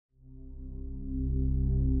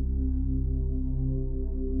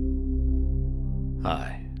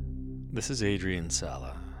Hi, this is Adrian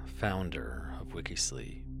Sala, founder of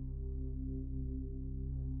Wikisleep.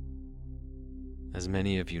 As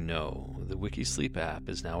many of you know, the Wikisleep app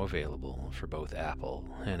is now available for both Apple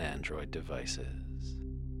and Android devices.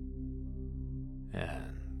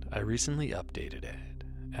 And I recently updated it,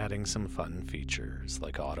 adding some fun features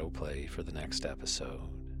like autoplay for the next episode,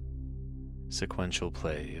 sequential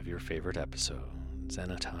play of your favorite episodes,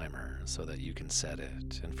 and a timer so that you can set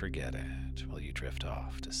it and forget it while you drift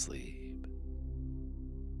off to sleep.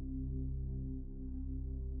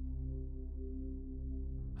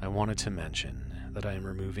 I wanted to mention that I am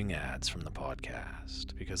removing ads from the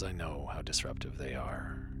podcast because I know how disruptive they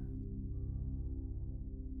are.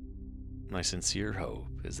 My sincere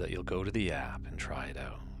hope is that you'll go to the app and try it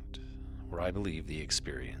out, where I believe the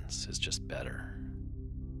experience is just better.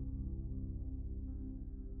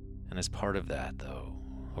 And as part of that, though,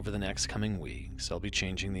 over the next coming weeks, I'll be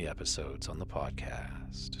changing the episodes on the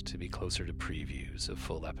podcast to be closer to previews of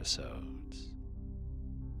full episodes,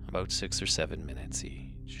 about 6 or 7 minutes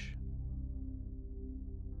each.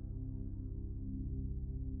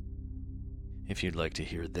 If you'd like to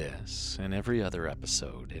hear this and every other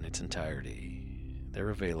episode in its entirety,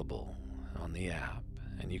 they're available on the app,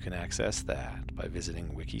 and you can access that by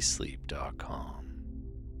visiting wikisleep.com.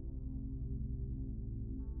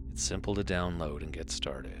 It's simple to download and get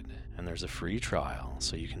started, and there's a free trial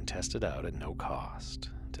so you can test it out at no cost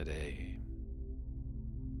today.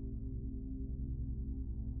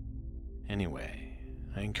 Anyway,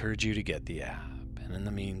 I encourage you to get the app, and in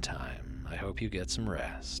the meantime, I hope you get some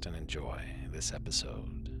rest and enjoy this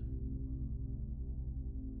episode.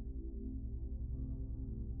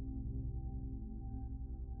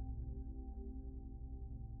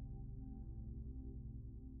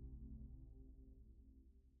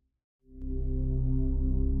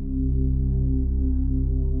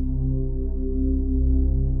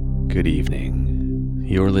 Good evening.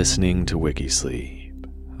 You're listening to Wikisleep,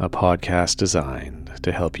 a podcast designed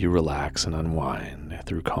to help you relax and unwind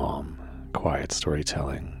through calm, quiet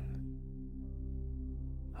storytelling.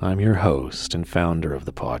 I'm your host and founder of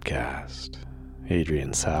the podcast,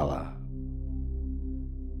 Adrian Sala.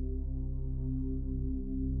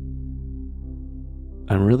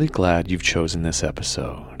 I'm really glad you've chosen this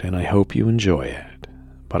episode, and I hope you enjoy it.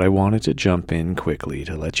 But I wanted to jump in quickly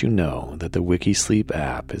to let you know that the Wikisleep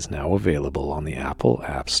app is now available on the Apple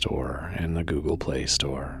App Store and the Google Play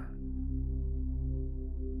Store.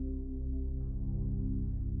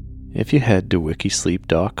 If you head to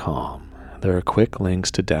wikisleep.com, there are quick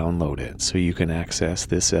links to download it so you can access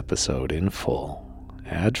this episode in full,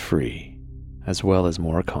 ad-free, as well as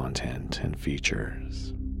more content and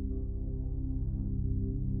features.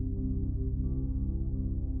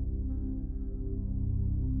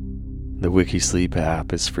 The Wikisleep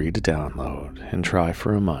app is free to download and try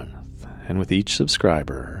for a month, and with each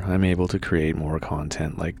subscriber, I'm able to create more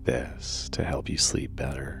content like this to help you sleep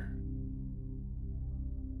better.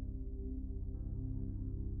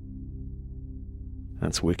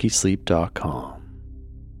 That's wikisleep.com.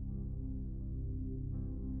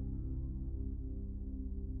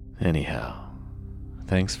 Anyhow,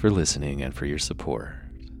 thanks for listening and for your support.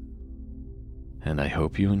 And I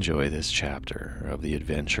hope you enjoy this chapter of the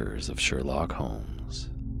adventures of Sherlock Holmes,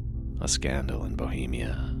 a scandal in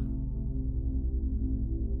Bohemia.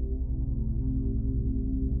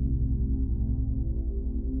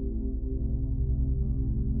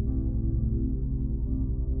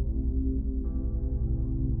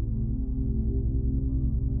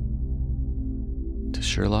 To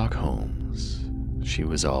Sherlock Holmes, she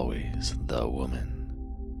was always the woman.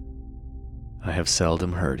 I have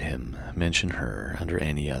seldom heard him mention her under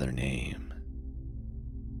any other name.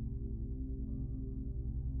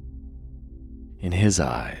 In his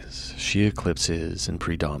eyes, she eclipses and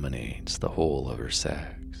predominates the whole of her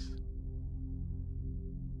sex.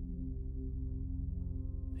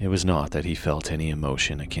 It was not that he felt any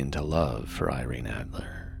emotion akin to love for Irene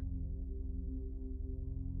Adler.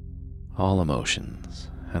 All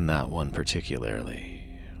emotions, and that one particularly,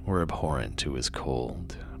 were abhorrent to his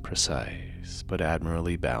cold, precise, but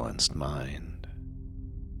admirably balanced mind.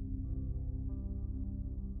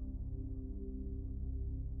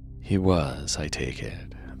 He was, I take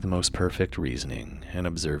it, the most perfect reasoning and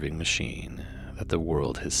observing machine that the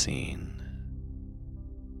world has seen.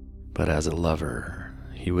 But as a lover,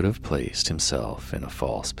 he would have placed himself in a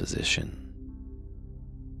false position.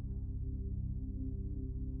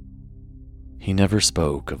 He never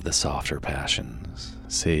spoke of the softer passions,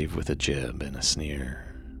 save with a jib and a sneer.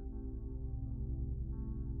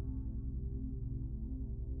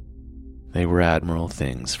 They were admirable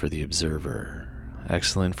things for the observer,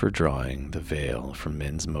 excellent for drawing the veil from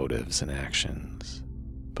men's motives and actions.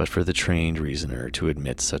 But for the trained reasoner to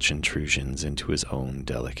admit such intrusions into his own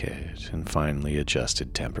delicate and finely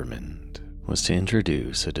adjusted temperament was to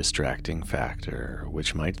introduce a distracting factor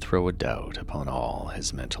which might throw a doubt upon all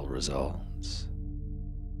his mental results.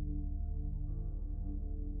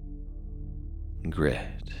 Grit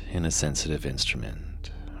in a sensitive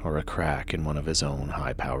instrument, or a crack in one of his own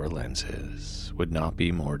high-power lenses, would not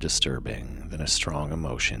be more disturbing than a strong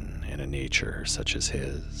emotion in a nature such as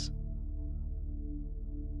his.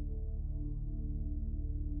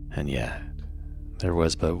 And yet, there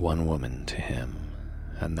was but one woman to him,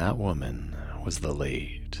 and that woman was the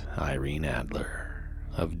late Irene Adler,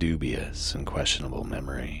 of dubious and questionable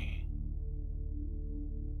memory.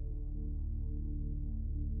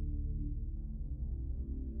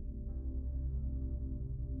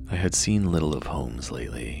 I had seen little of Holmes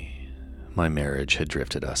lately. My marriage had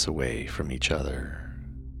drifted us away from each other.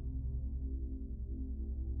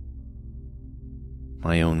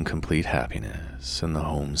 My own complete happiness and the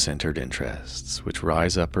home-centered interests which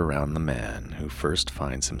rise up around the man who first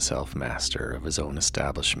finds himself master of his own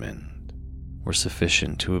establishment were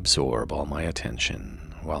sufficient to absorb all my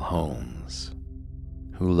attention, while Holmes,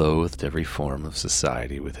 who loathed every form of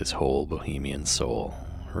society with his whole Bohemian soul,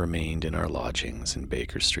 remained in our lodgings in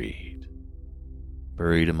Baker Street,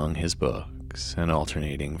 buried among his books and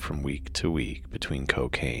alternating from week to week between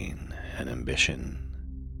cocaine and ambition.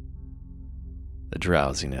 The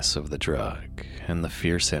drowsiness of the drug and the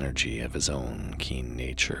fierce energy of his own keen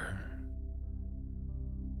nature.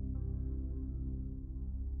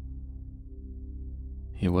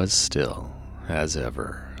 He was still, as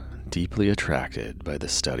ever, deeply attracted by the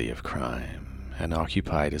study of crime, and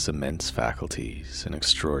occupied his immense faculties and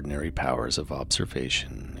extraordinary powers of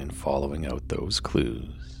observation in following out those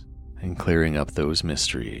clues and clearing up those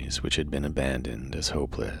mysteries which had been abandoned as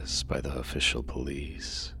hopeless by the official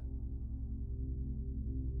police.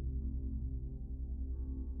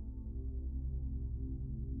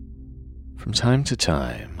 From time to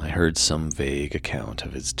time, I heard some vague account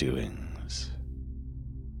of his doings,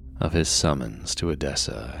 of his summons to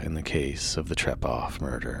Odessa in the case of the Trepoff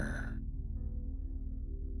murder,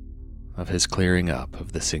 of his clearing up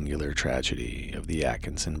of the singular tragedy of the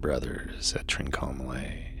Atkinson brothers at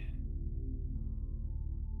Trincomalee,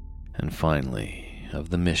 and finally of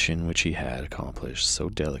the mission which he had accomplished so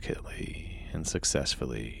delicately and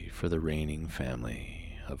successfully for the reigning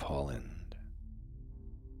family of Holland.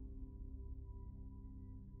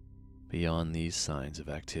 Beyond these signs of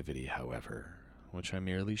activity, however, which I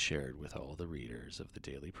merely shared with all the readers of the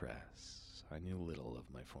daily press, I knew little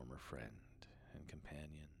of my former friend and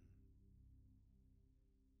companion.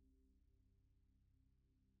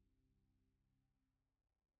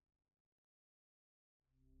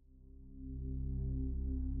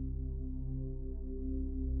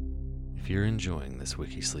 If you're enjoying this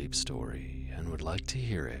WikiSleep story and would like to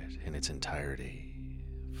hear it in its entirety,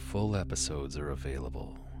 full episodes are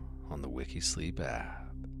available on the WikiSleep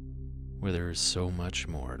app, where there is so much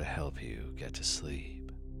more to help you get to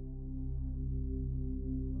sleep.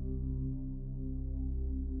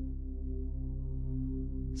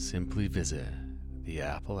 Simply visit the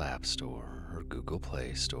Apple App Store or Google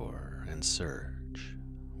Play Store and search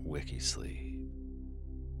WikiSleep.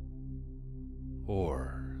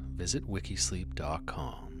 Or visit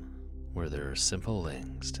wikisleep.com, where there are simple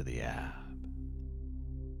links to the app.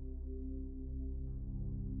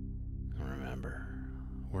 Remember,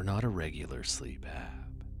 we're not a regular sleep app.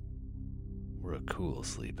 We're a cool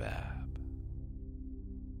sleep app.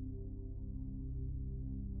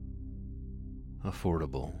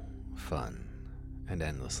 Affordable, fun, and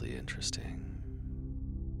endlessly interesting.